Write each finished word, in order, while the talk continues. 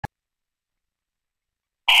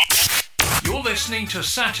You're listening to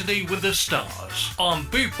Saturday with the Stars on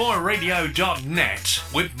bootboyradio.net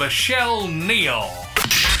with Michelle Neal.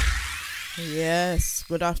 Yes,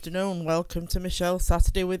 good afternoon. Welcome to Michelle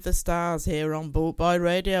Saturday with the Stars here on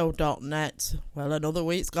bootboyradio.net. Well, another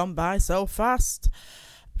week's gone by so fast.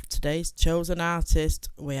 Today's chosen artist,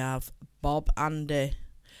 we have Bob Andy.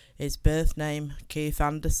 His birth name, Keith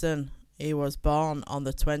Anderson. He was born on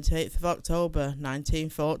the 28th of October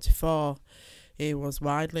 1944. He was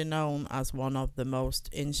widely known as one of the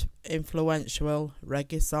most influential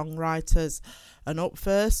reggae songwriters. And up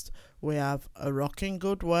first, we have A Rockin'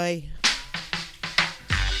 Good Way.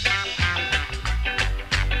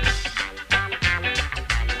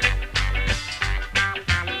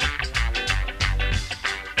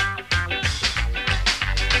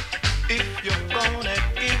 If you're gonna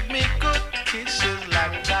give me good kisses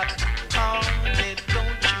like that, honey,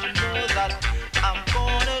 don't you know that I'm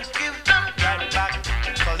gonna give them right back,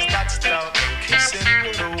 'cause that's the kissing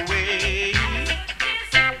good way.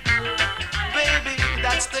 Baby,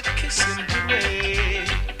 that's the kissing good way.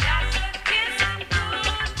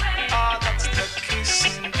 Oh, that's the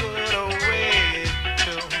kissing good way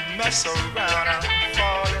to mess around and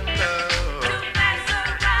fall in love.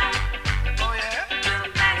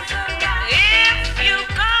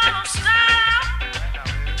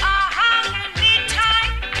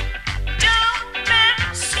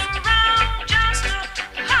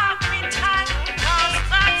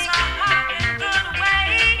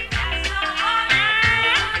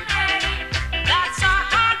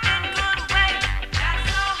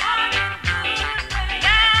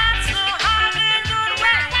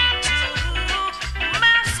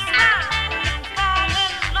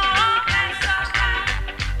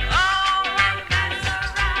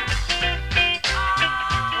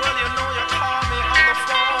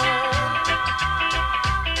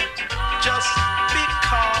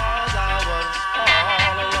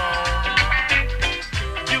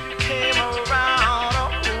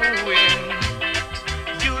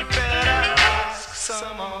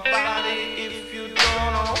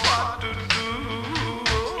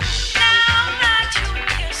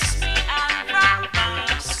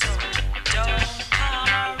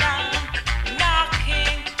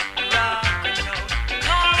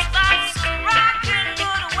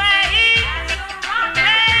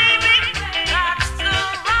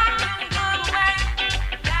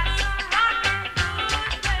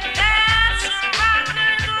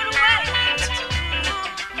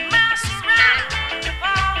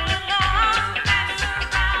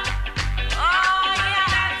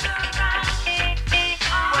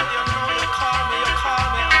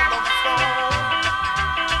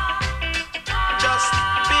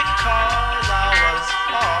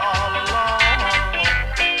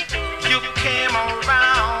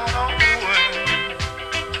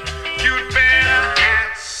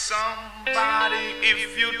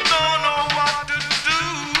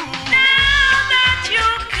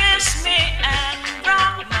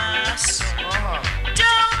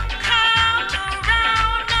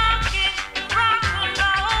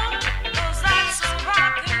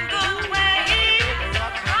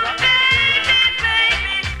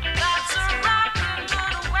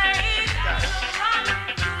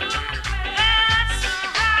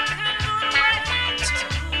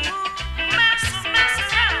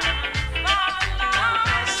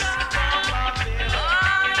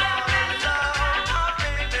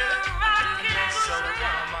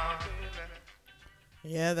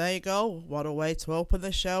 What a way to open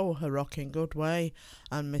the show, A Rockin' Good Way.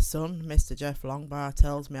 And my son, Mr. Jeff Longbar,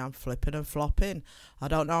 tells me I'm flipping and flopping. I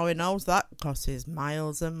don't know how he knows that, because he's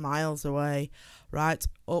miles and miles away. Right,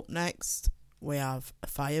 up next, we have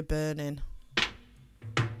Fire Burning.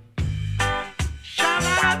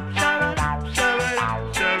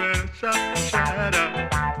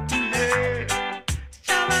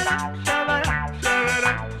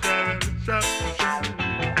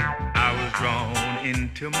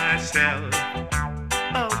 To myself,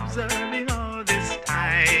 observing all this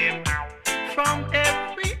time. From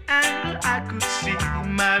every angle I could see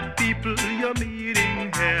my people, you're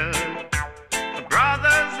meeting hell. The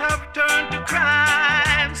brothers have turned to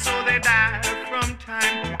crime, so they die from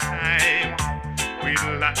time to time.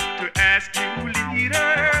 We'd like to ask you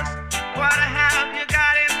leaders, what have you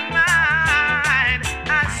got in mind?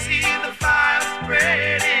 I see the fire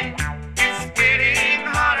spreading, it's getting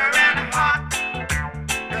hotter and hot.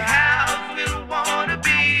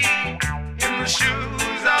 The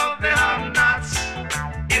shoes of the have-nots.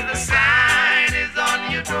 If the sign is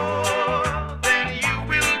on your door, then you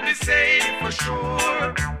will be safe for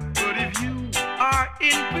sure. But if you are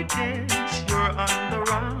in pretense, you're on the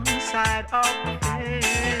wrong side of the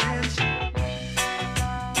fence.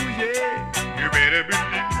 better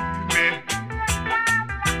believe me.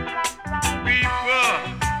 People,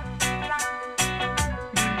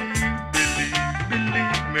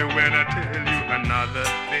 believe me when I tell you another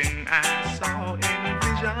thing I saw in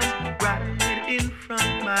vision right in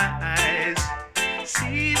front my eyes.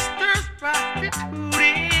 Sisters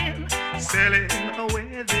prostituting, selling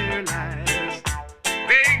away their lives.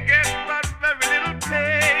 They get but very little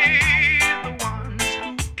pay, the ones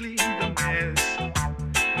who clean the mess.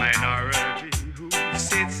 Minority who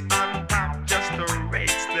sits on top just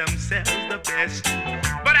rates themselves the best.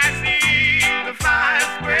 But I see the fire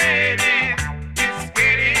spreading, it's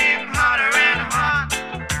getting hotter and hot.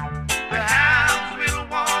 The house will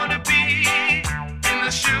want to be in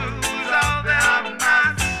the shoes of the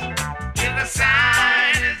have-nots. If the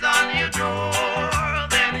sign is on your door,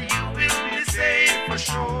 then you will be safe for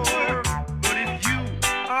sure. But if you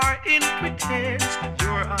are in pretense,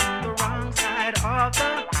 you're on the wrong side of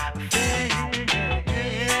the fence.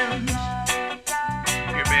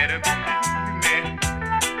 You better believe me,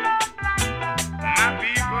 my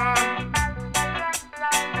people.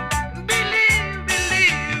 Believe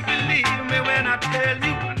me when I tell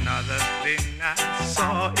you another thing I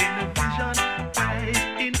saw in a vision right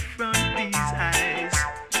in front these eyes.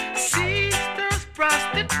 Sisters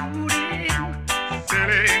prostituting,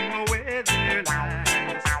 selling away their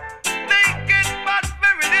lives. They get but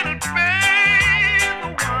very little pay, the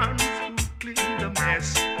ones who clean the mess.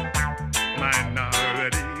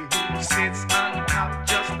 Minority who sits on top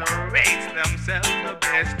just rates themselves the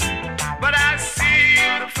best. But I see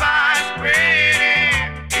the fire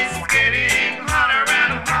spreading, it's getting hotter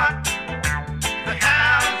and hot. The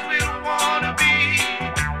house will wanna be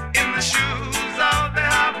in the shoes of the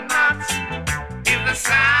have-nots. If the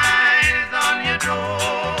sign is on your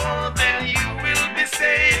door, then you will be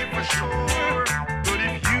safe for sure. But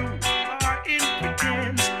if you are in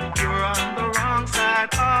pretense, you're on the wrong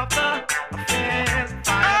side of the fence.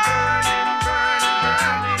 Fire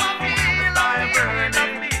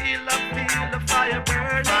burning, feel the fire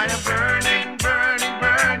burning. Fire burning, burning,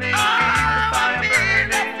 burning, feel the fire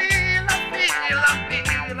burning.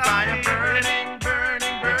 Feel the fire burning,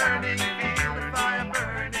 burning, burning, feel the fire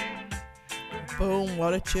burning. Boom,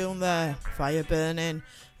 what a tune there. Fire burning.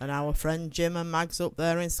 And our friend Jim and Mags up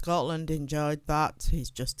there in Scotland enjoyed that. He's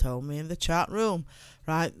just told me in the chat room.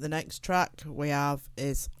 Right, the next track we have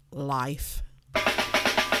is Life.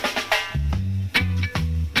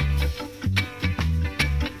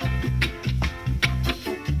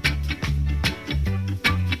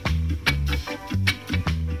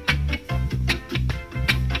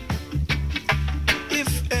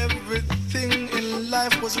 If everything in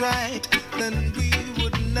life was right, then we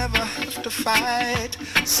would never have to fight.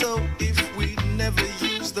 So if we never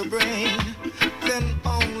use the brain, then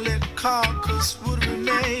only carcass would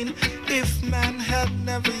remain. If man had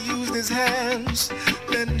never used his hands,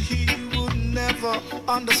 then he would never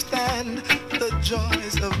understand the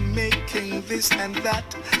joys of making this and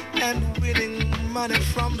that and winning money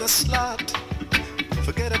from the slot.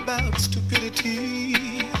 Forget about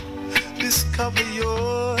stupidity. Discover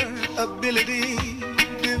your ability.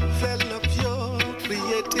 Develop your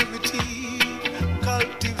creativity.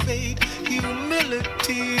 Cultivate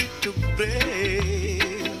humility to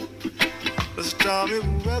brave the stormy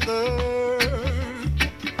weather.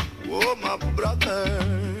 Oh, my brother,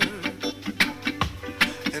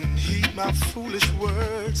 and heed my foolish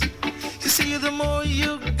words. You see, the more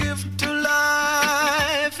you give to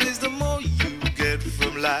life is the more you get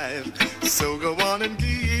from life. So go on and give.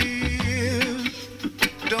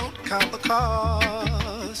 Don't count the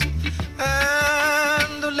cost.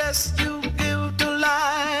 And the less you give to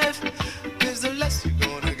life is the less you're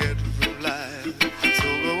gonna get from life.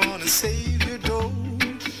 So go on and save your dough.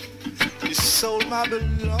 Your soul might be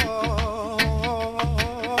lost.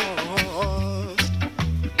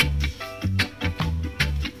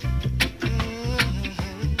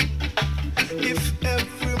 If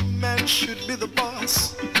every man should be the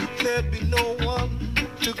boss, there'd be no one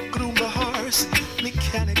to groom the horse.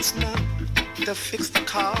 Mechanics none to fix the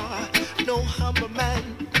car. No humble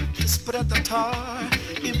man to spread the tar.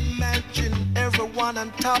 Imagine everyone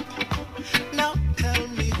on top. Now tell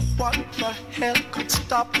me what the hell could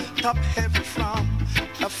stop top heavy from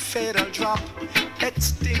a fatal drop.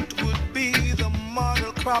 Extinct would be the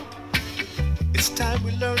mortal crop. It's time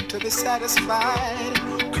we learn to be satisfied.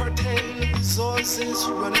 Curtail resources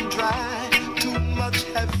running dry. Too much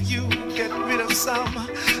have you, get rid of some.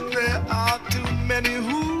 There are too many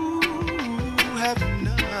who have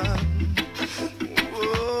none.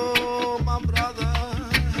 Oh, my brother,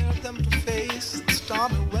 help them to face the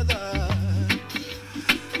stormy weather.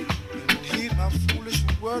 And heed my foolish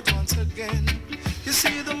words once again. You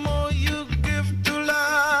see, the more you give to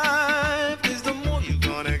life, is the more you're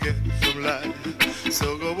gonna get from life.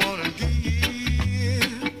 So go on and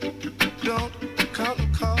give, don't count the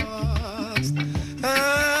cost.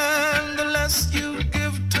 And the less you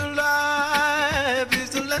give to life,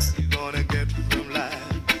 is the less you're gonna get from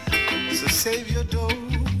life. So save your dough,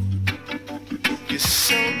 your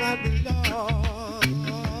soul might be lost.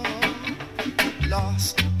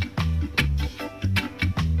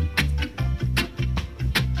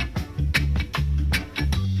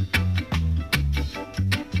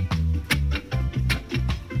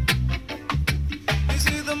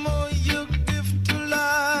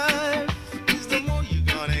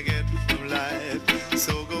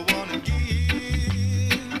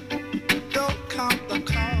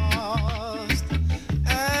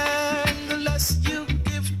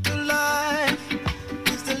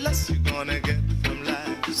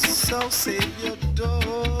 So save your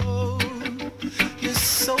dough, your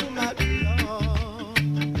soul might be lost.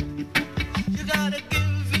 You gotta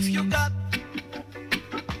give if you got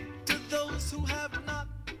to those who have not.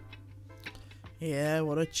 Yeah,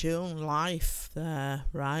 what a tune, Life there,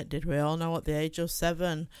 right? Did we all know at the age of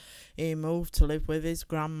 7 he moved to live with his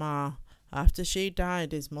grandma? After she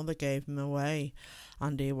died, his mother gave him away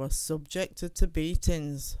and he was subjected to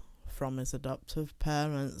beatings from his adoptive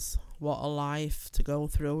parents. What a life to go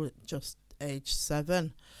through at just age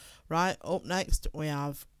 7. Right, up next we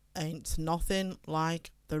have Ain't Nothing Like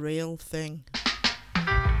the Real Thing.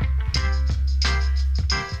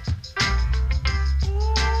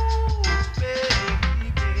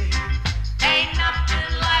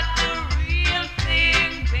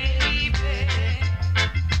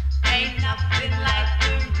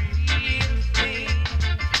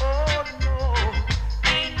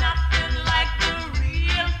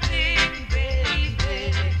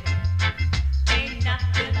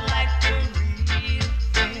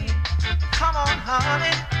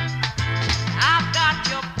 Honey,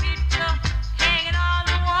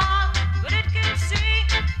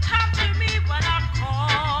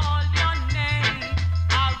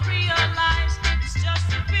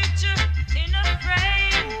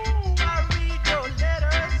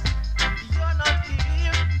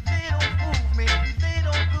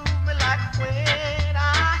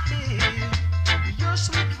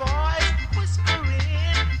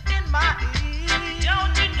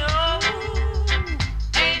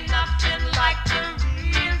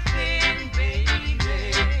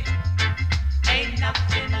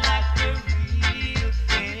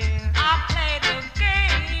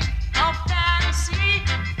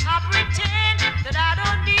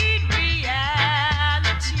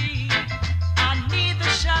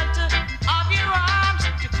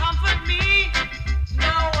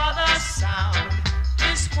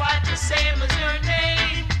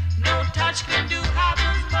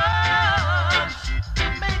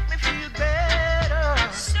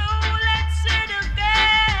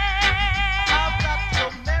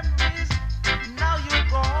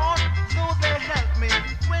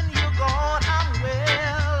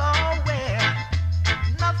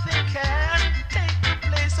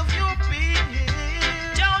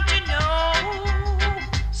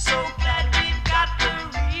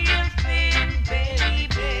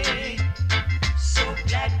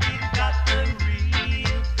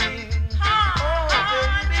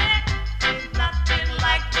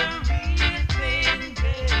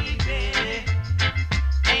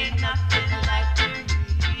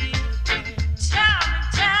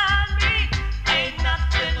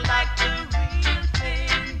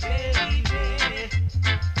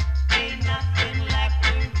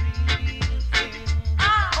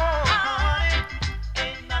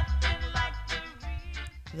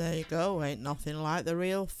 There you go, ain't nothing like the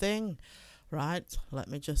real thing. Right, let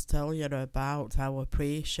me just tell you about our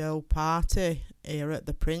pre-show party here at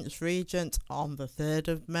the Prince Regent on the 3rd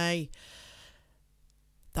of May.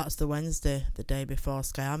 That's the Wednesday, the day before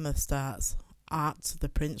Sky Yarmouth starts, at the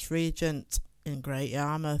Prince Regent in Great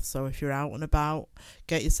Yarmouth. So if you're out and about,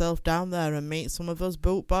 get yourself down there and meet some of us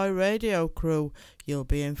Bootboy Radio crew. You'll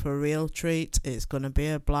be in for a real treat. It's going to be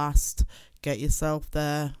a blast. Get yourself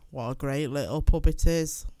there. What a great little pub it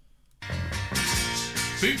is.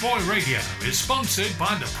 Bootboy Radio is sponsored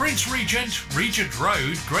by the Prince Regent, Regent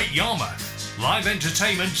Road, Great Yarmouth. Live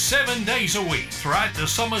entertainment 7 days a week throughout the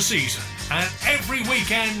summer season and every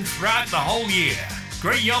weekend throughout the whole year.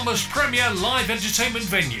 Great Yarmouth's premier live entertainment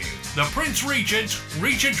venue, the Prince Regent,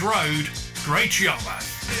 Regent Road, Great Yarmouth.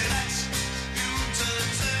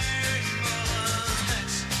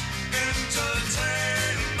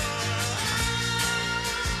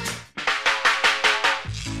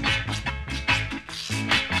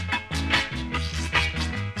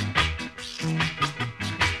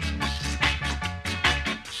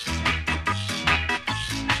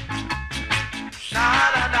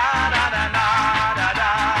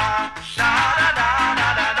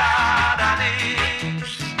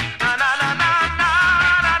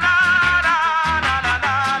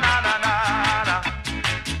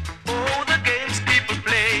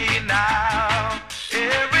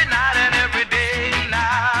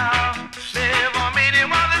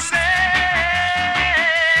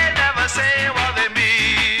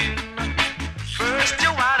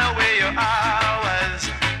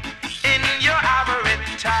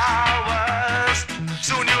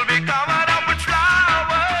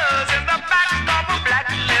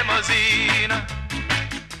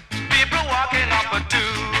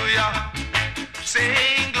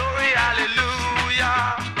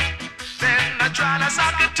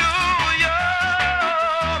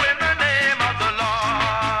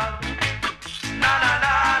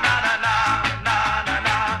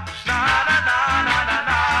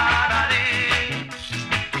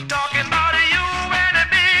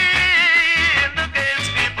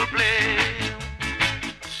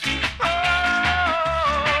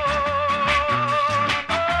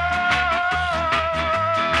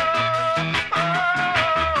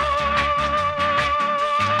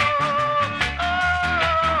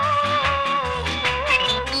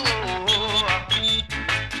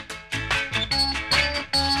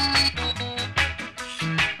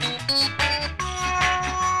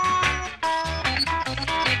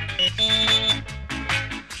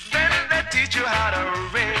 teach you how to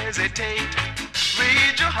hesitate.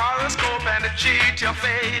 Read your horoscope and cheat your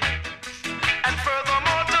fate. And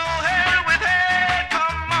furthermore, to hell with hate.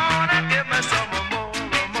 Come on and give me some more.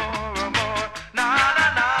 Na na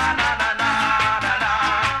na na na na na na.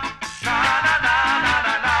 Na na na na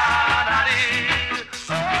na na na dee.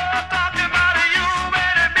 Oh, talking about you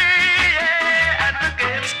and me, yeah, and the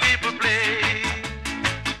games people play.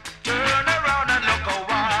 Turn around and look at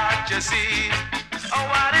what you see. Oh,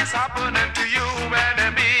 what is happening to you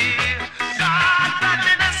and me? God,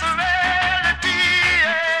 nothing is reality,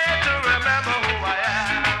 yeah, to remember who I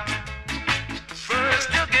am. First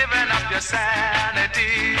you're giving up your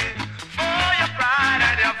sanity for your pride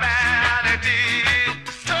and your vanity.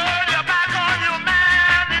 Turn your back on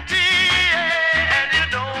humanity, yeah, and you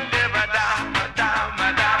don't give a damn, a damn, a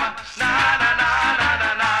damn. Na na na na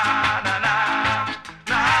na na na na.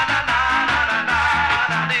 Na na na na na na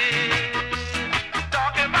na dee.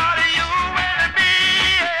 Talking about you and me,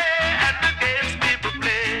 yeah, and the games people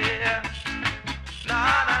play. Na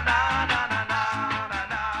na na na na na na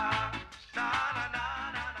na. Na na na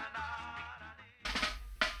na na na.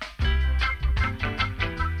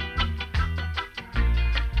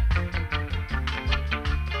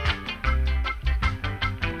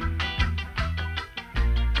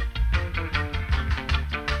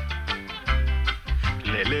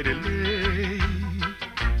 Lay,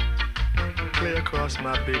 lay across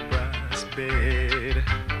my big brass bed.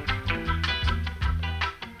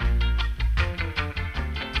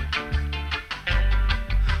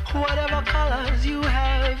 Whatever colors you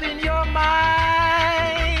have in your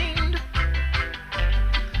mind,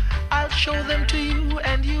 I'll show them to you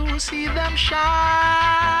and you'll see them shine.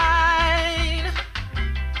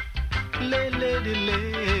 Lay, lady,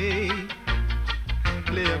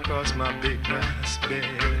 lay across my big brass bed.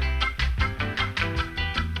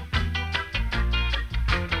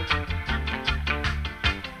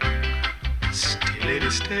 Stay, lady,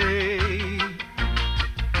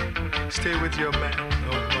 stay with your man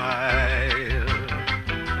a while.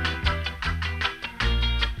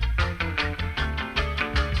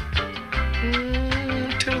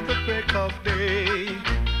 Till the break of day,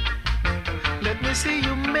 let me see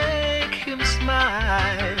you make him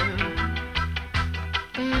smile.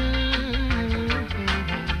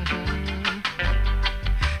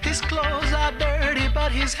 His clothes are dirty,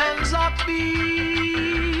 but his hands are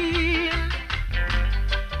clean.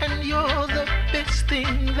 And you're the best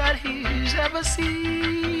thing that he's ever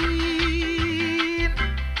seen.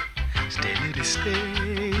 Stay, lady,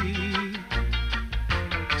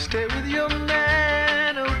 stay with your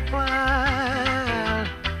man a while.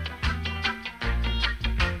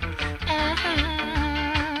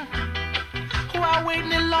 Why wait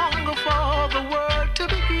any longer for the work to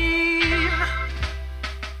begin?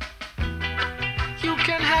 You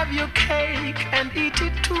can have your cake and eat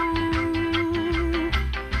it too.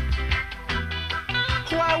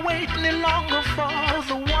 Why wait any longer for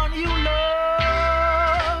the one you love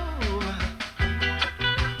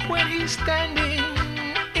when he's standing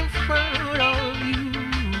in front of you?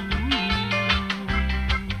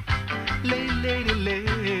 Lay, lady,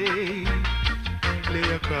 lay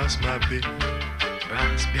across my big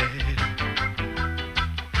brass bed.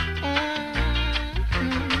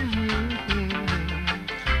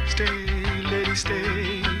 Stay, lady,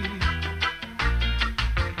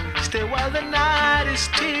 stay while the night is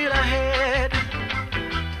still ahead.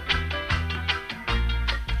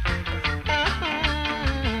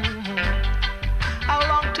 I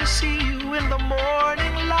long to see you in the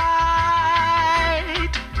morning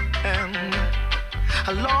light, and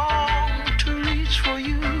I long to reach for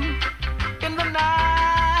you in the night.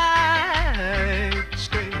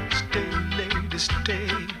 Stay, lady,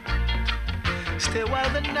 stay while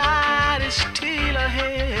the night is still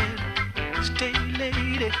ahead. Stay,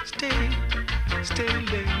 lady, stay,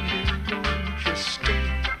 lady, won't you stay?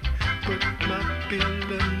 Put my bill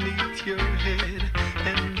beneath your head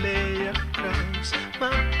and lay across my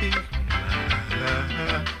big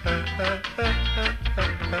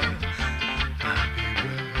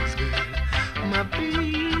my big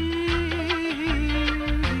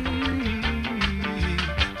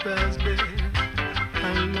brass bed. I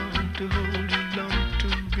long to hold you, long to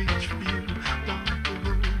reach for you, long to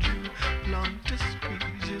hold you, long to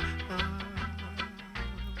squeeze you.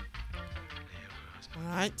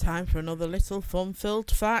 Alright, time for another little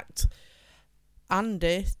fun-filled fact.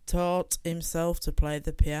 Andy taught himself to play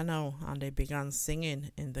the piano and he began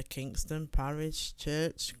singing in the Kingston Parish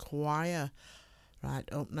Church Choir.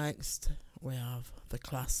 Right, up next we have the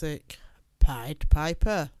classic Pied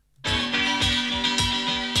Piper.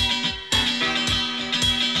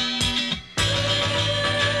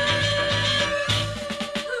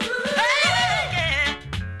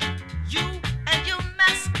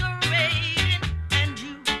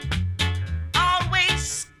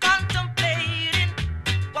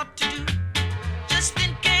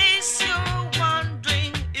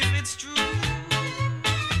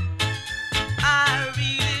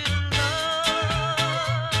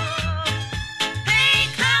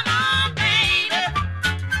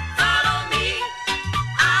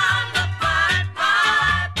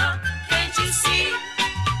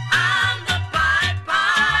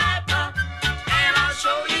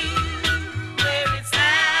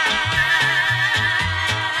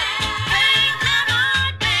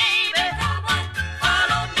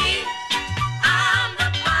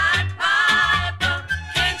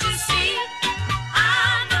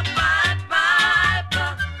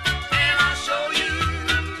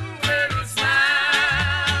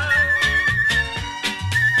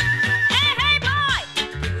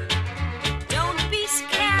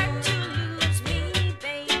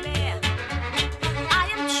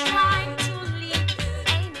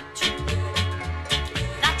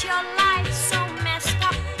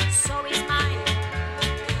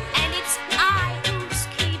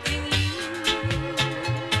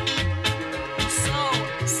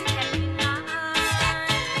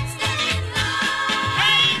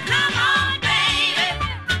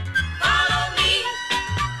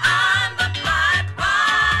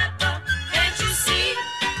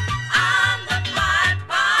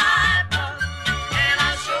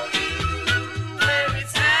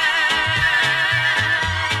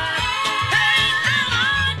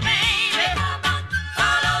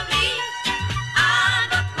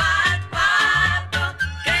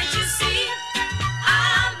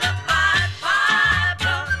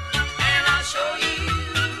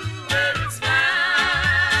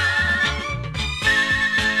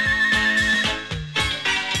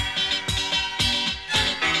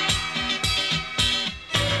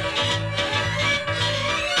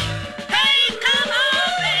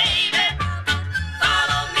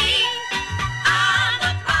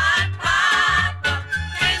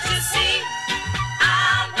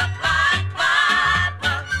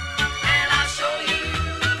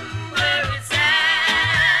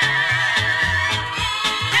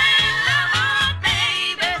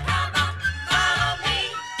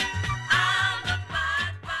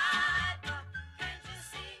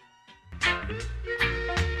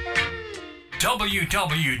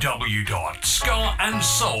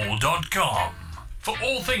 www.scarandsoul.com for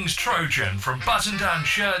all things Trojan, from button-down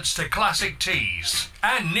shirts to classic tees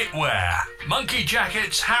and knitwear, monkey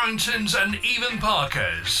jackets, Harringtons and even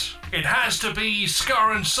Parkers. It has to be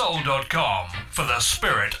scarandsoul.com for the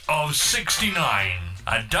spirit of 69.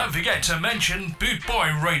 And don't forget to mention Boot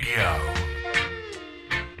Boy Radio.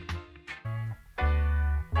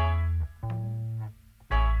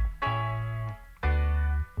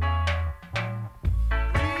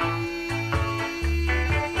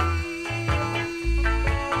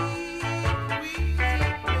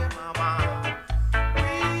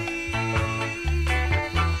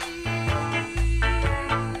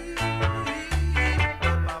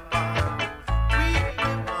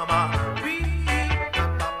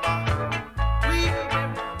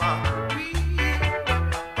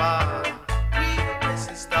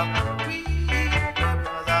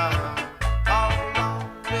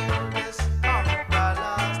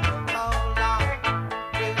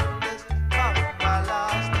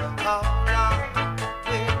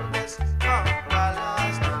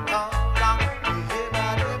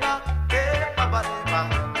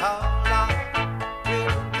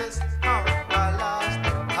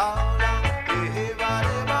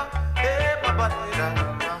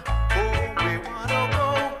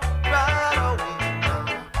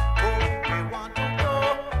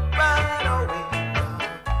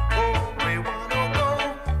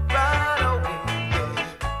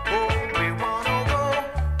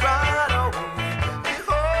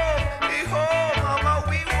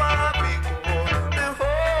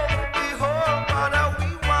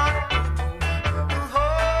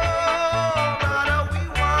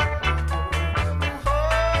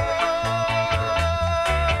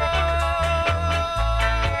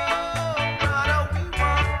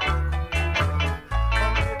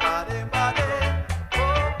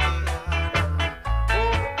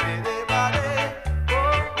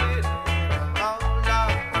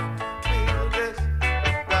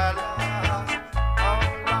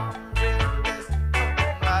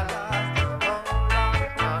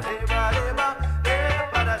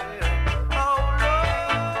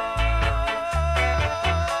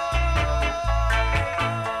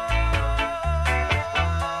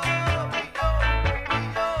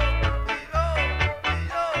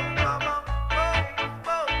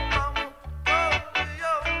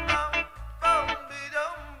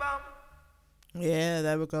 Yeah,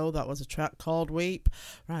 there we go. That was a track called Weep.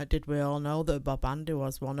 Right, did we all know that Bob Andy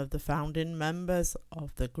was one of the founding members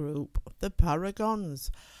of the group The Paragons?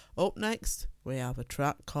 Up next, we have a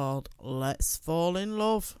track called Let's Fall in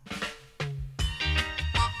Love.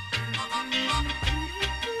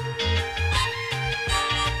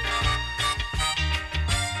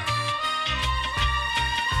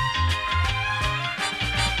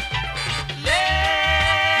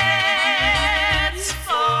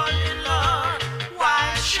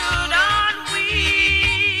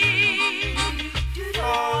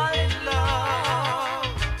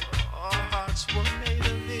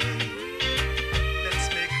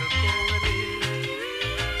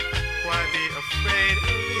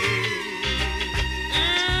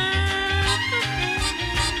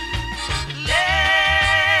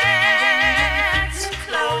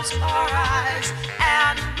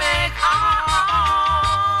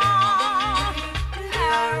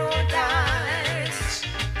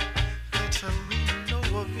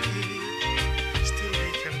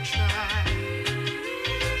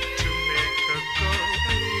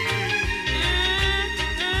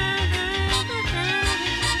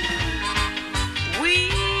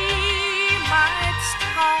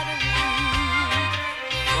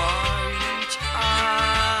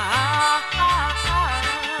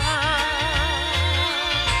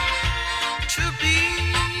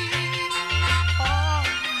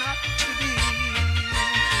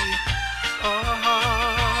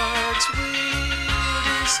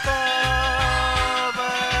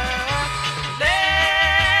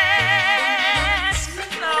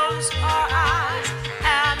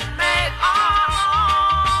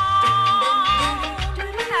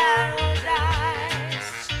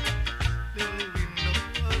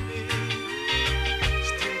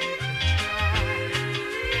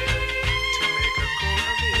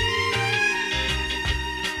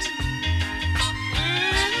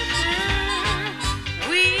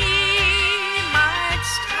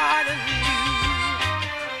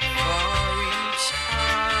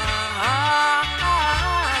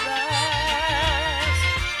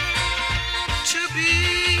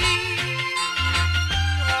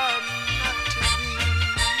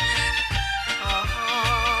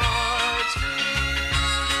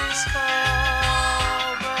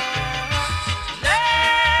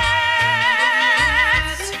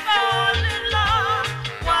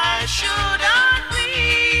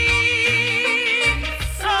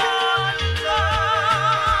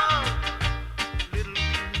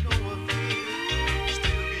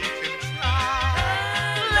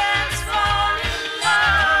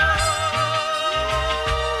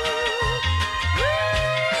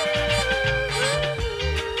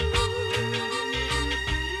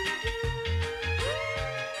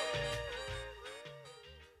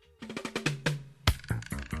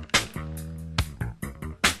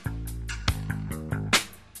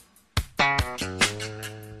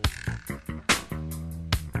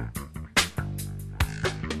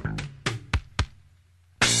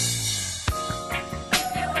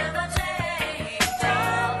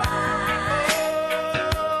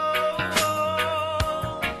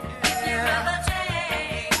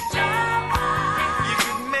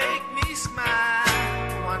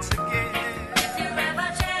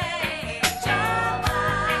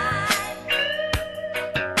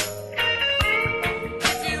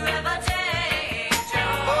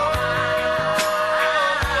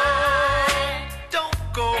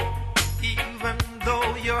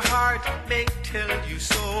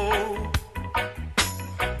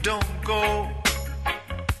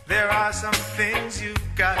 things you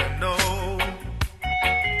gotta know.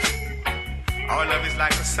 Our love is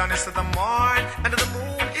like the sun is to the morn, and the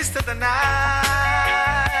moon is to the night.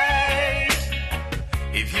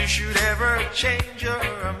 If you should ever change your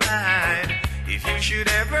mind, if you should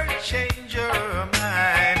ever change your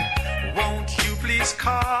mind, won't you please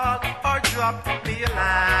call or drop me a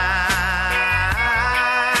line?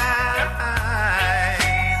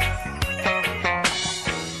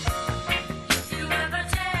 If you ever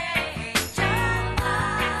change your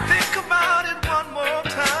mind, think about it one more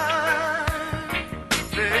time.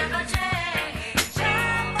 if you ever change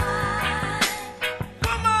your mind,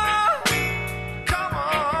 Come on, come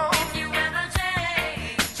on, if you ever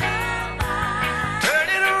change your mind, turn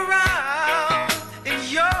it around in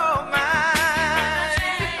your mind.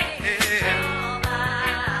 Yeah.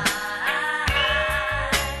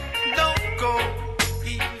 Don't go,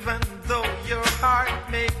 even though your heart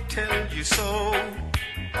may tell you so.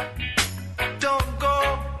 Don't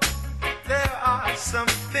go, there are some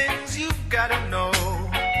things you've gotta know.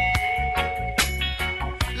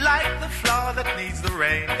 Like the flower that needs the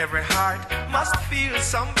rain, every heart must feel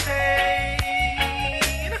some pain.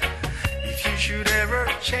 If you should ever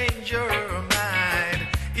change your mind,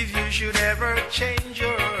 if you should ever change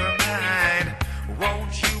your mind,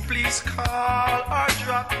 won't you please call or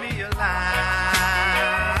drop me a line?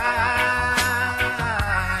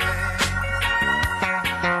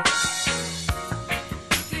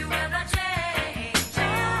 if you ever change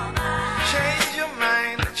your mind, Change your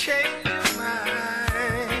mind, change your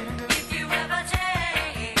mind. if you ever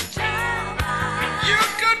change your mind, You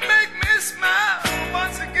could make me smile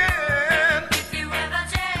once again. if you ever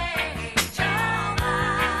change your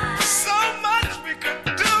mind, So much we could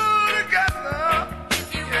do together. if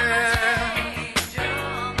you ever change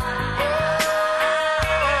your mind,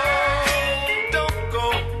 Oh, don't go,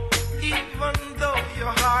 even though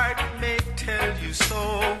your heart may tell you so.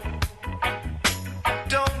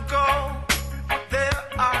 Don't go, there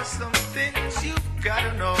are some things you've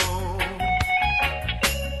gotta know.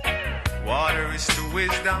 Water is to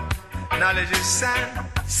wisdom, knowledge is sand,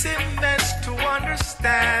 cements to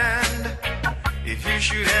understand. If you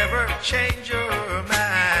should ever change your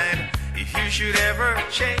mind, if you should ever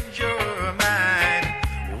change your mind,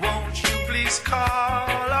 won't you please call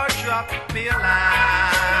or drop me a line?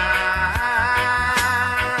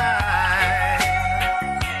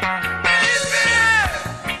 Baby,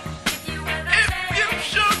 if you ever if you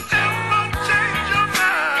should ever change your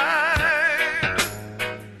mind,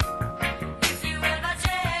 if you ever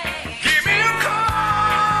change, give me a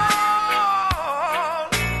call.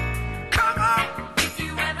 Come on, if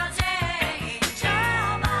you ever change your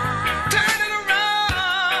mind, turn it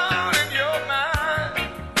around in your mind.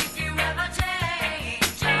 if you ever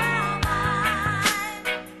change your mind,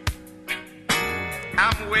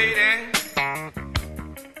 I'm waiting,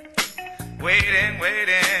 waiting,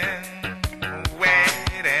 waiting,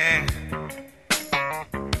 waiting,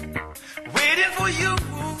 waiting for you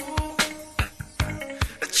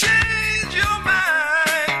to change your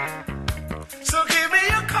mind. So give me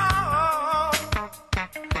a call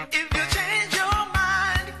if you change your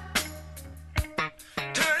mind.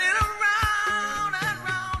 Turn it around and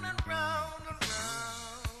round and round and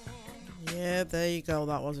round. Yeah, there you go.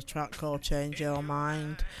 That was a track called Change Your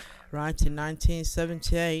Mind. Right in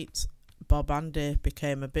 1978, Bob Andy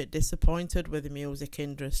became a bit disappointed with the music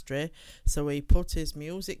industry, so he put his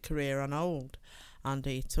music career on hold and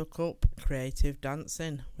he took up creative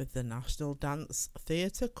dancing with the National Dance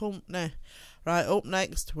Theatre Company. Right, up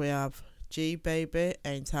next we have G Baby,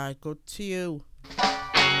 Ain't I Good to You?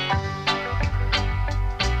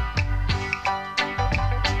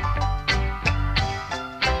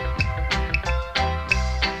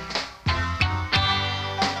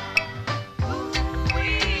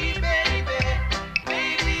 Ooh-wee, baby,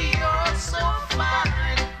 baby, you're so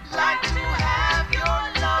fine. Like to have your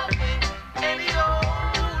loving any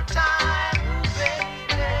old time, ooh,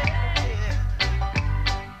 baby.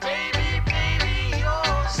 Baby, baby,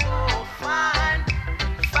 you're so fine,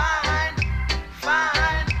 fine,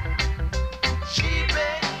 fine.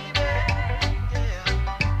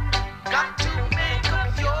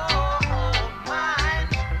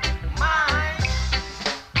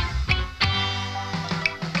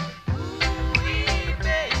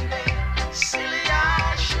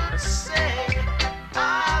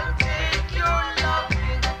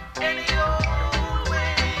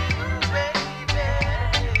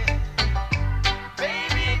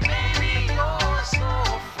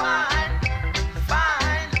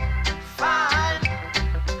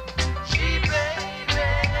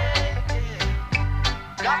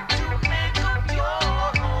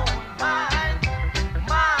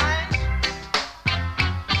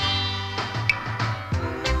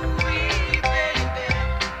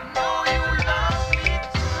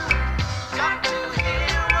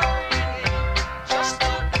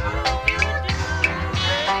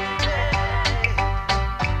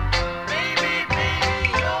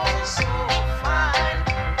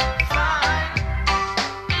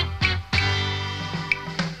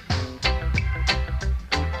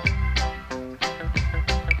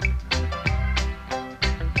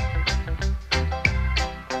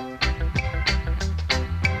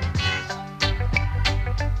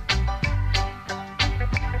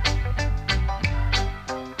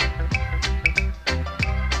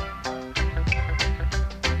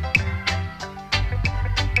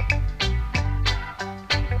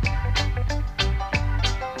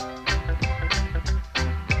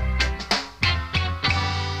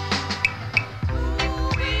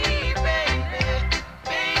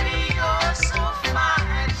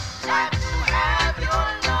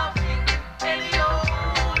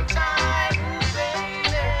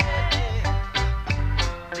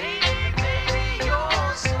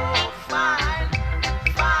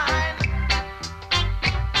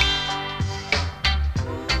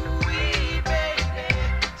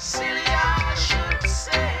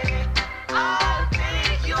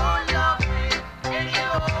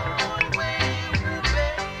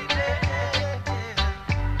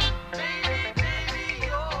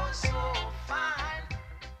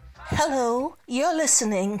 Hello, you're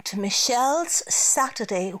listening to Michelle's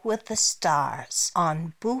Saturday with the Stars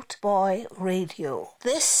on Boot Boy Radio.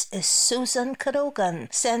 This is Susan Cadogan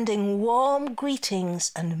sending warm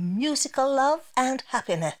greetings and musical love and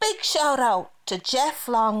happiness. Big shout out to Jeff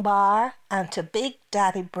Longbar and to Big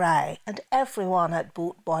Daddy Bry and everyone at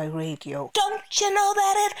Boot Boy Radio. Don't you know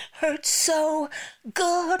that it hurts so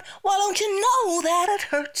good? Why don't you know that it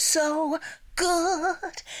hurts so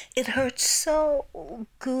good? It hurts so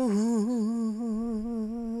good.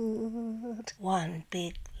 One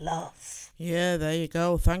big love. Yeah, there you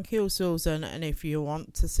go. Thank you, Susan. And if you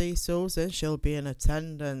want to see Susan, she'll be in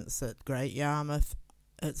attendance at Great Yarmouth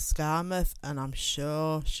at Skarmouth, and I'm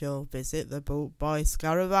sure she'll visit the Boot Boys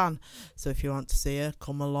Caravan. So if you want to see her,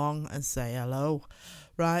 come along and say hello.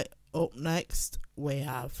 Right, up next we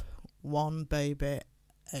have One Baby.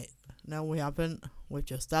 No, we haven't. We've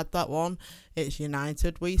just had that one. It's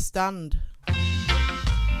United We Stand.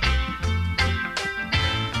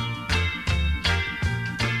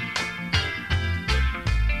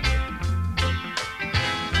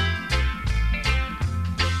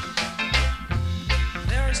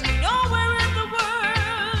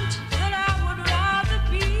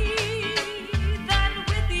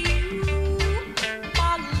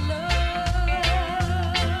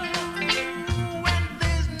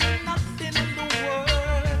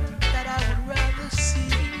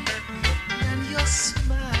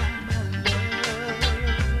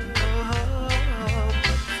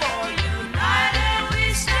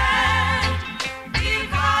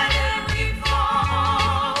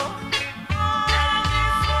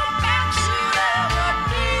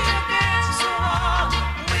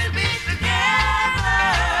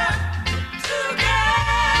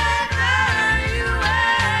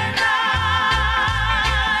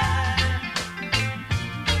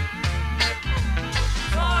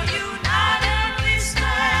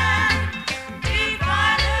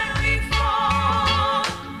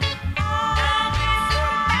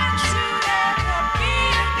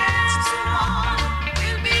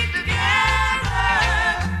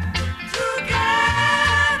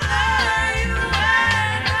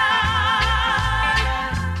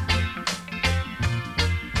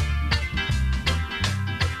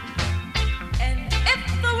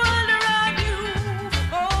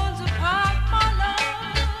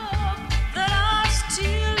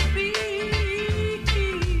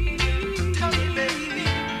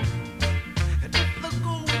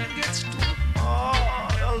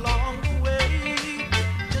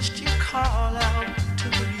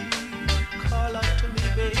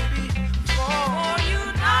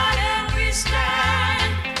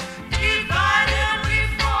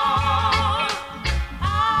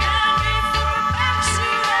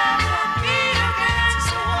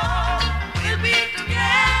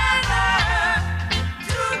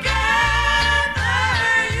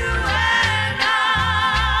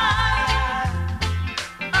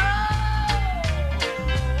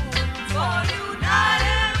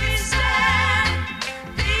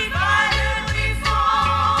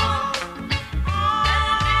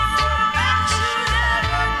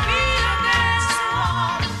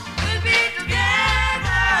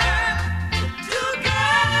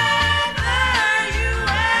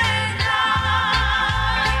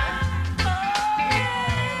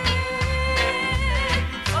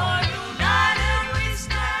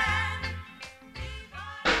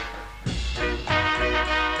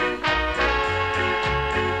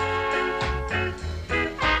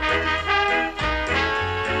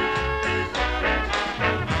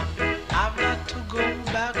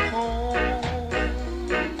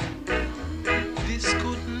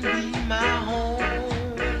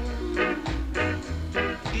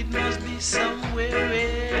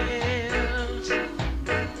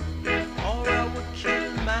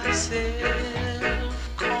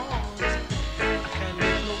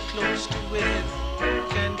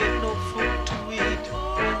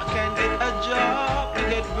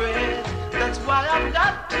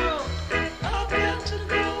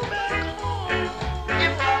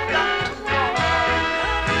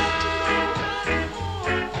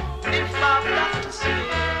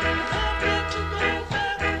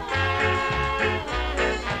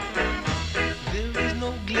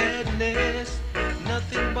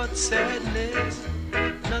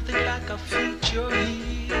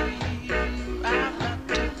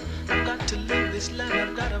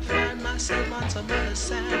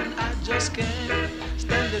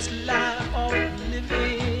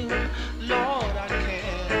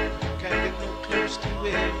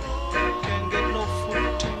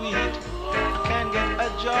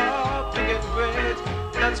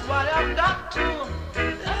 That's why I've got to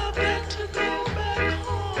go back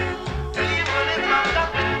home.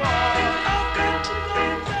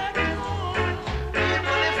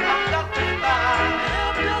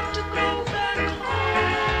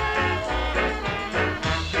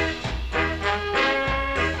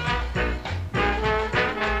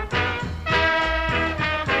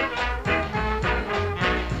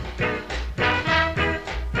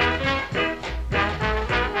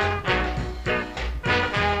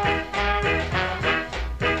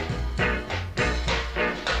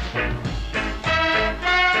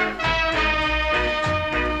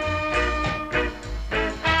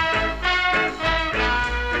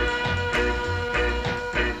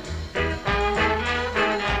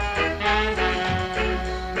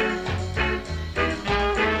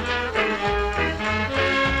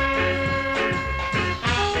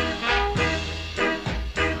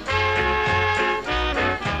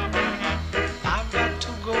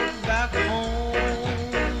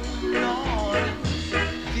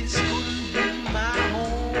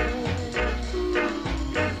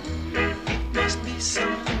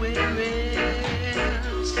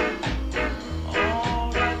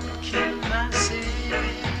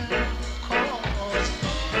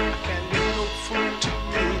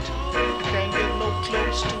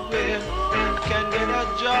 clothes to wear, can't get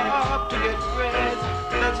a job to get bread.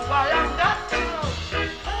 That's why I've got to go.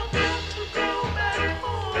 I've got to go back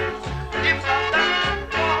home. If I'm not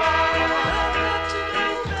born, I've got to go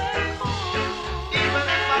back home. Even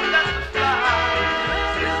if I've got to fly,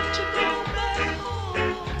 I've got to go back home.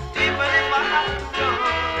 Even if I have to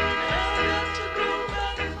run, I've got to go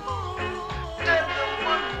back home. Tell them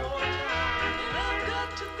one more time, I've got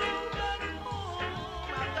to go back home.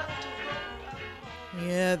 I've got to go back home.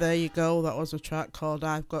 Yeah, there you go. That was a track called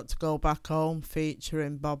I've Got to Go Back Home,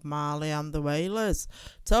 featuring Bob Marley and the Wailers.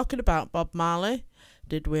 Talking about Bob Marley,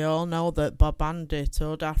 did we all know that Bob Andy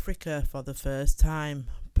toured Africa for the first time,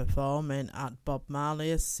 performing at Bob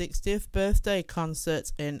Marley's 60th birthday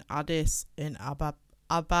concert in Addis in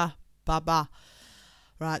Ababa.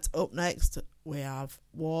 Right, up next we have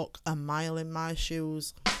Walk a Mile in My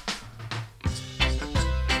Shoes.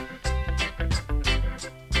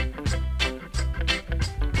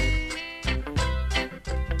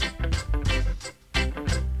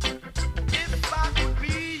 If I could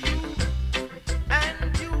be you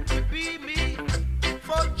and you could be me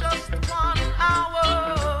for just 1 hour,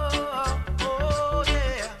 oh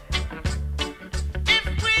yeah. If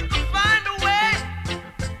we could find a way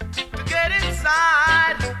to get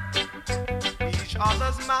inside each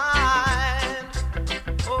other's mind,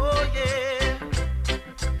 oh yeah.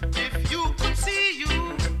 If you could see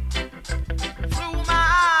you through my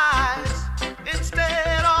eyes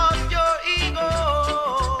instead of your ego,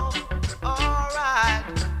 alright.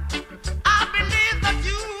 I believe that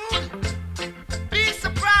you'd be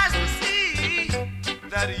surprised to see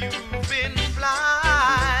that you've been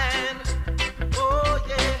blind, oh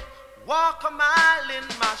yeah. Walk a mile in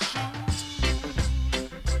my shoes,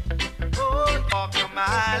 oh, walk a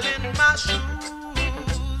mile in my shoes,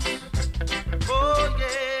 oh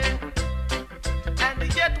yeah. And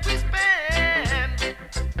yet we spend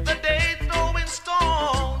the day throwing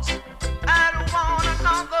stones at one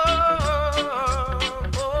another,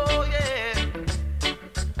 oh yeah.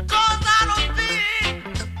 'Cause I don't think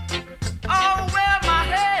I'll wear my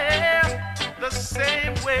hair the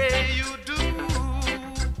same way you do,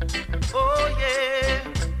 oh yeah.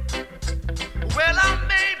 Well, I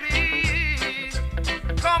may be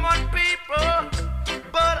common people,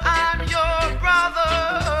 but I'm your brother,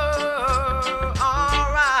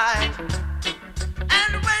 alright.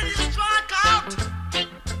 And when you strike out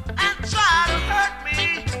and try to hurt me,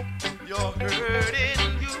 you're hurting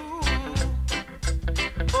you,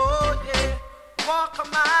 oh yeah. Walk a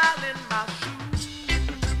mile in my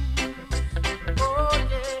shoes, oh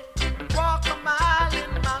yeah. Walk a mile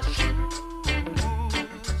in my shoes,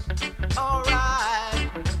 alright.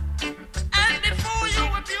 And before you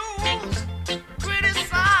abuse,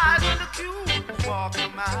 criticize and accuse, walk a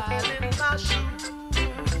mile in my shoes,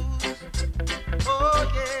 oh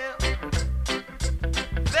yeah.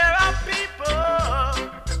 There are people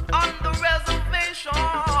on the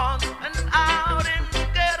reservations and out in the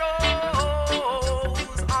ghettos,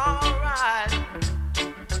 alright.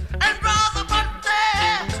 And brother, but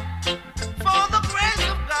there, for the grace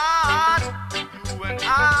of God, you and I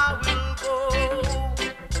will go,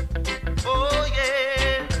 oh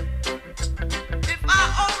yeah. If I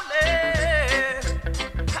only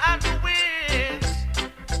had the wings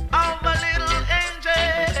of a little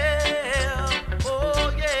angel, oh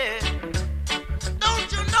yeah. Don't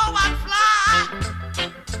you know I'd fly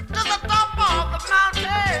to the top of the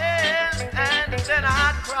mountain and then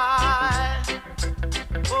I'd cry,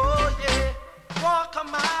 oh yeah. Walk a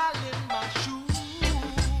mile in my shoes,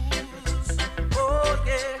 oh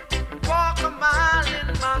yeah. Walk a mile in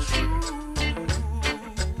my shoes,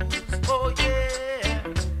 oh yeah.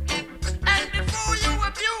 And before you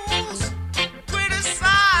abuse,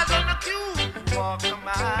 criticize and accuse, walk a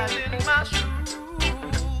mile in my shoes,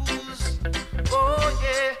 oh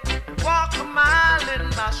yeah. Walk a mile in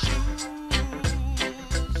my shoes,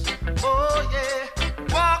 oh yeah.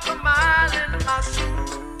 Walk a mile in my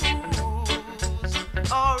shoes,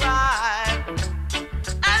 alright.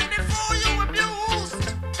 And before you abuse,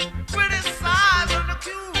 criticize and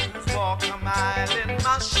accuse, walk a mile in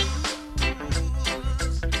my shoes,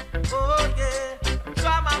 oh yeah.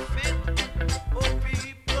 Try my fit, oh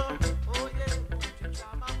people, oh yeah. Won't you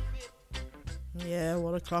try my fit? Yeah,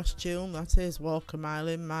 what a costume that is. Walk a Mile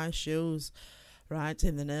in My Shoes. Right,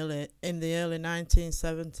 in the early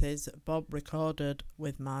 1970s, Bob recorded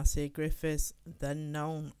with Marcia Griffiths, then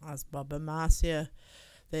known as Bob and Marcia.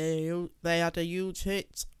 They had a huge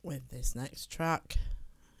hit with this next track.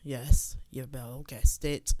 Yes, you've all guessed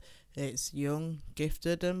it. It's Young,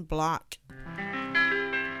 Gifted and Black.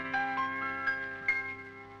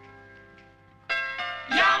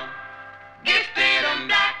 Young, gifted and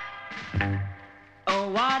Oh,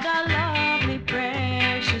 what a lovely,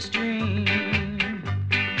 precious dream.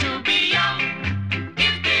 To be young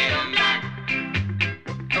is better than.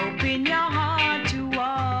 Open your heart to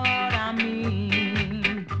what I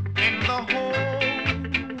mean. In the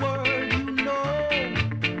whole world, you know,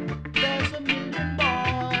 there's a million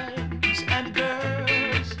boys and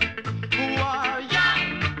girls who are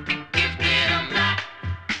young, Gifted and black,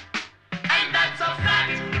 and that's a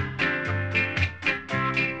fact.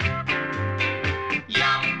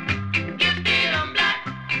 Young, gifted and black.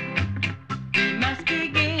 We must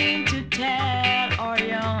begin to tell our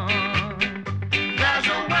young. There's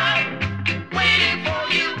a world waiting for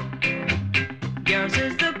you. Yours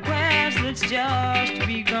is the quest that's just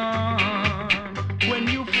begun. when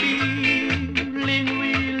you feeling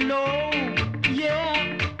real low.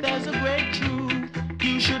 Yeah, there's a great truth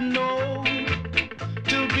you should know.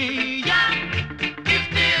 To be young,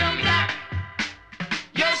 Gifted and black,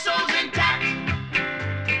 your soul's intact.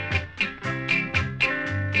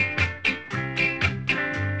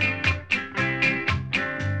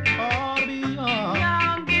 or to be young.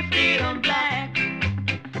 Young, gifted and black.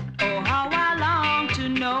 Oh, how I long to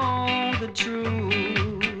know the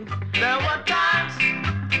truth. There were times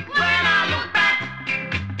when I look back,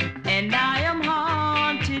 and I am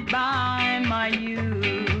haunted by my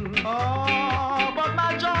youth. Oh, but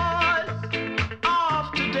my joy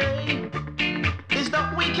of today is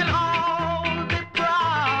that we can all be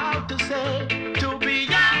proud to say, to be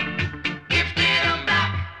young Gifted and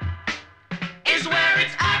black is where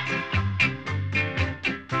it's at.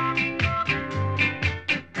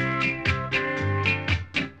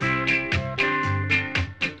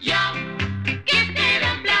 Young, gifted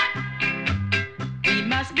and black. We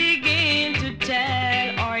must begin to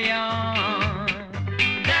tell our young.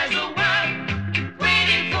 There's a world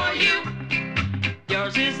waiting for you.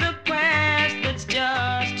 Yours is the quest that's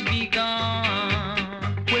just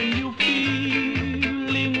begun. when you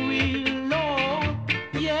feeling real low.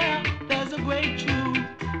 Yeah, there's a great truth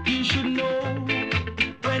you should know.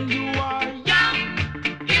 When you are Young,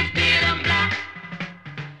 gifted and black.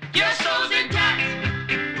 Your soul's intact.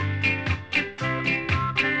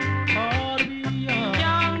 or to be young.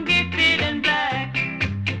 Young, gifted and black.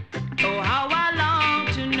 Oh, how I long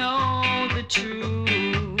to know the truth.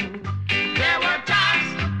 There were times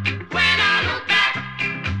when I look back,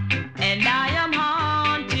 and I am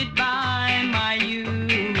haunted by my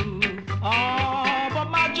youth. Oh, but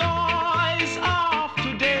my joys of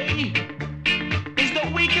today is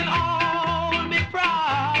that we can all be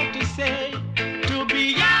proud to say, to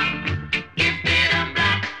be young. Gifted and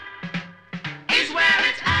black is where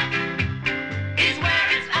it's at. Is where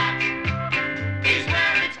it's at. Is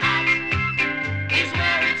where it's at. Is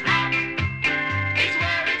where it's at. Is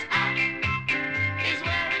where it's at. Is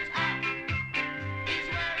where it's at. Is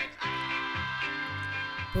where it's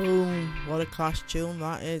at. Boom, what a class tune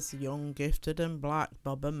that is. Young, Gifted and Black,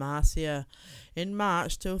 Bob and Marcia. In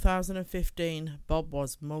March 2015, Bob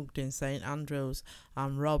was mugged in St Andrews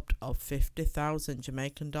and robbed of 50,000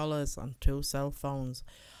 Jamaican dollars and 2 cell phones.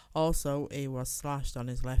 Also, he was slashed on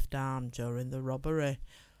his left arm during the robbery.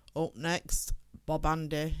 Up next, Bob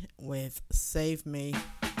Andy with Save Me.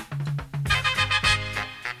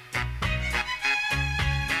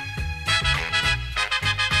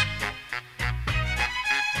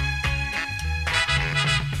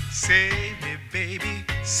 Save me, baby,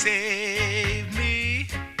 save me.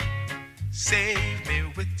 Save me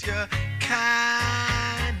with your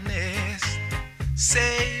kindness.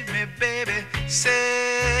 Save me, baby,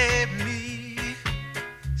 save me.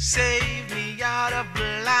 Save me out of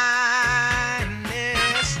blindness.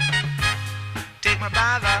 Take me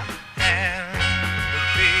by the hand,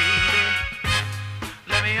 baby.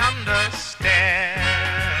 Let me understand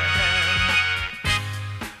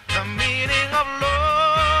the meaning of love.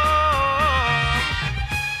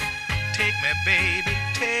 Take me, baby,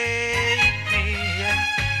 take me.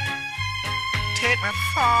 Take me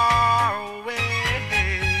far away.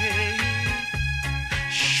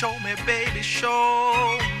 Show me, baby,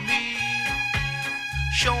 show me.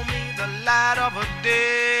 Show me the light of a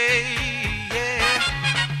day. Yeah.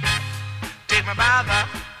 Take me by the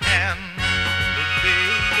hand, baby.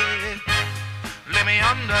 Let me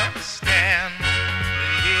understand,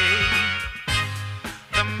 yeah,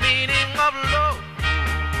 the meaning of love.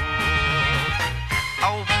 I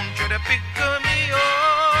want you to pick me up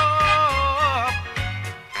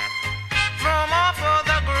from off of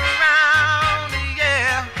the ground,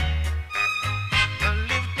 yeah.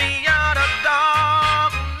 Lift me out of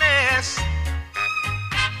darkness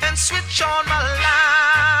and switch on my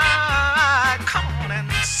light. Come on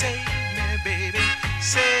and save me, baby,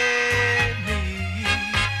 save me.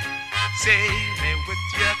 Save me with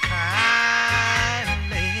your kindness.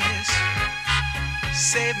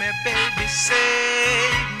 Save me, baby,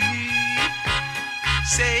 save me.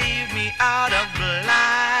 Save me out of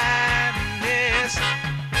blindness.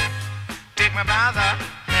 Take me by the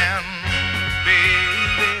hand,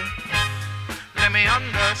 baby. Let me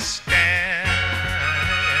understand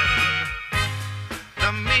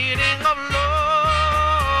the meaning of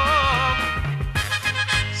love.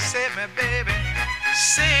 Save me, baby,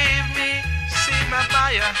 save me. Save me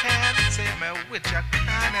by your hand. Save me with your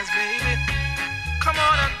kindness, baby. Come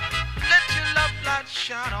on and let your love light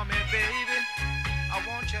shine on me, baby. I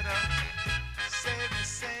want you to save me,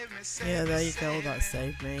 save me, save me. Yeah, there you go, that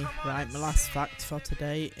saved me. Right, my last fact for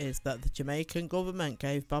today is that the Jamaican government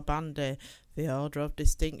gave Bob Andy the Order of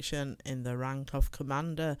Distinction in the rank of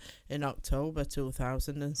Commander in October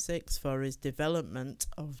 2006 for his development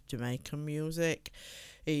of Jamaican music.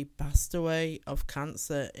 He passed away of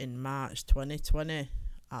cancer in March 2020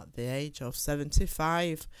 at the age of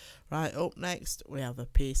 75. Right, up next we have A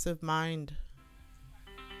Peace of Mind.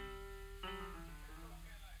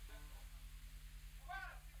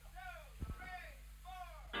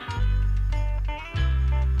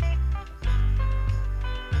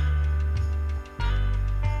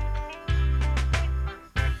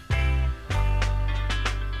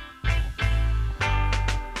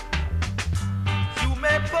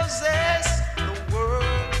 Possess the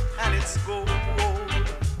world and its gold.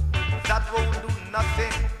 That won't do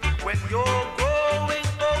nothing when you're growing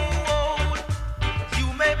old. You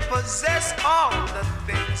may possess all the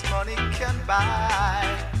things money can buy.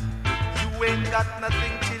 You ain't got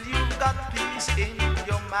nothing till you've got peace in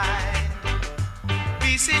your mind.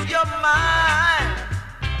 Peace in your mind,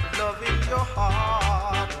 love in your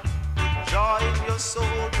heart, joy in your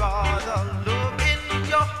soul, brother, love in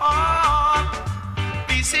your heart.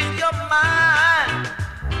 Peace in your mind,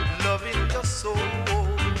 love in your soul.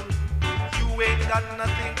 You ain't got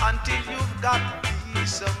nothing until you've got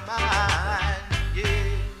peace of mind. Yeah,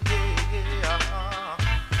 yeah,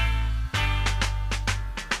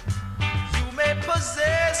 You may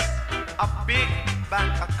possess a big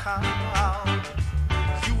bank account.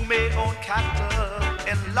 You may own cattle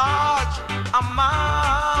in large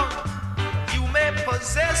amount. You may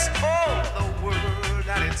possess all the world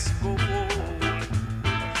and its gold.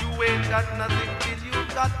 You ain't got nothing till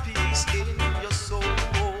you've got peace in your soul.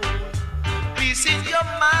 Peace in your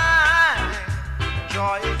mind,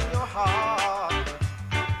 joy in your heart,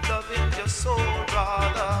 love in your soul,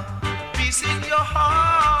 brother. Peace in your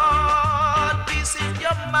heart, peace in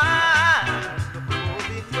your mind, love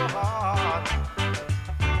in your heart.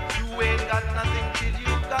 You ain't got nothing till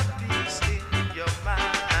you've got peace in your mind.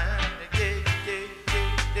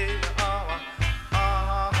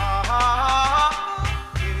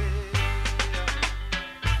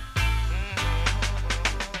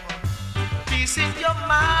 Peace in your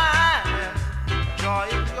mind, joy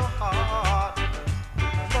in your heart,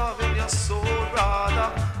 love in your soul, brother.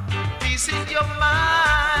 Peace in your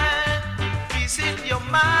mind, peace in your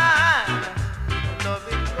mind, love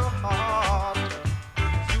in your heart.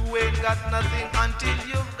 You ain't got nothing until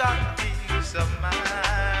you've got peace of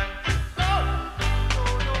mind.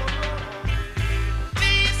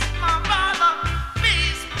 Peace, my brother,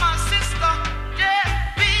 peace, my sister,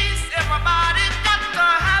 yeah, peace, everybody got to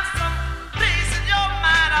have some.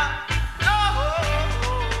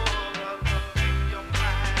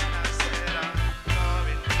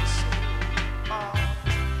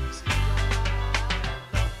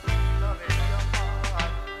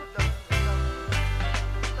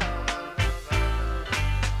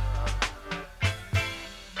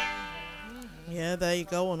 Yeah, there you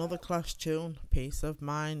go, another Clash tune, Peace of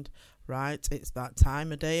Mind. Right, it's that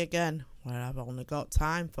time of day again where I've only got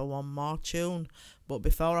time for one more tune. But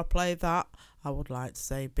before I play that, I would like to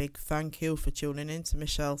say a big thank you for tuning in to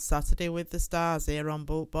Michelle's Saturday with the Stars here on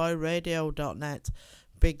bootboyradio.net.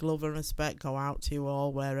 Big love and respect go out to you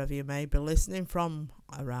all wherever you may be listening from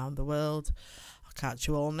around the world. I'll catch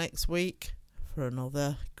you all next week for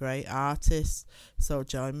another great artist. So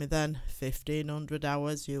join me then, 1500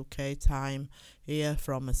 hours UK time, here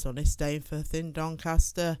from a sunny Stainforth in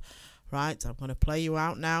Doncaster. Right, I'm going to play you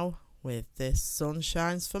out now with This Sun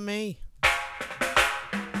Shines For Me.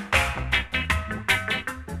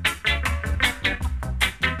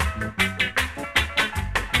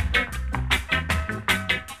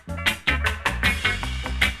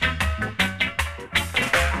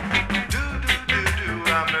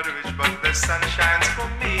 The sun shines for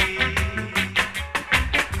me,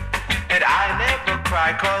 and I never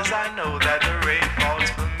cry 'cause I know that the rain falls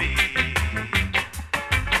for me.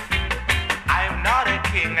 I'm not a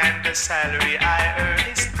king and the salary I earn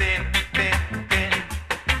is thin.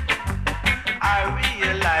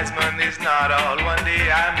 not all. One day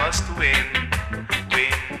I must win,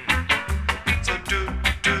 win. So do,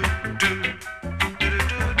 do, do, do,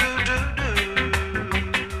 do, do, do, do.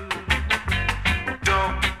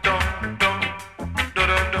 Don't, don't, don't, don't,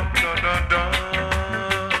 don't, don't, don't, don't.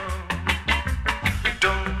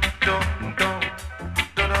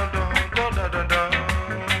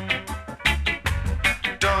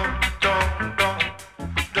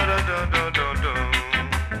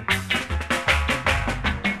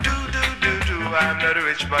 I'm not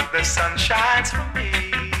rich, but the sun shines for me.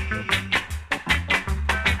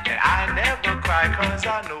 And I never cry, cause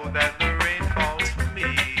I know that the rain falls for me.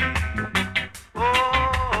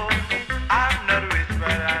 Oh, I'm not rich,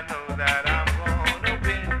 but I know that I'm gonna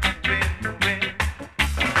win, win, win.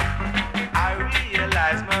 I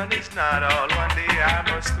realize money's not all, one day I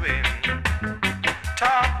must win.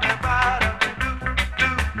 Talk about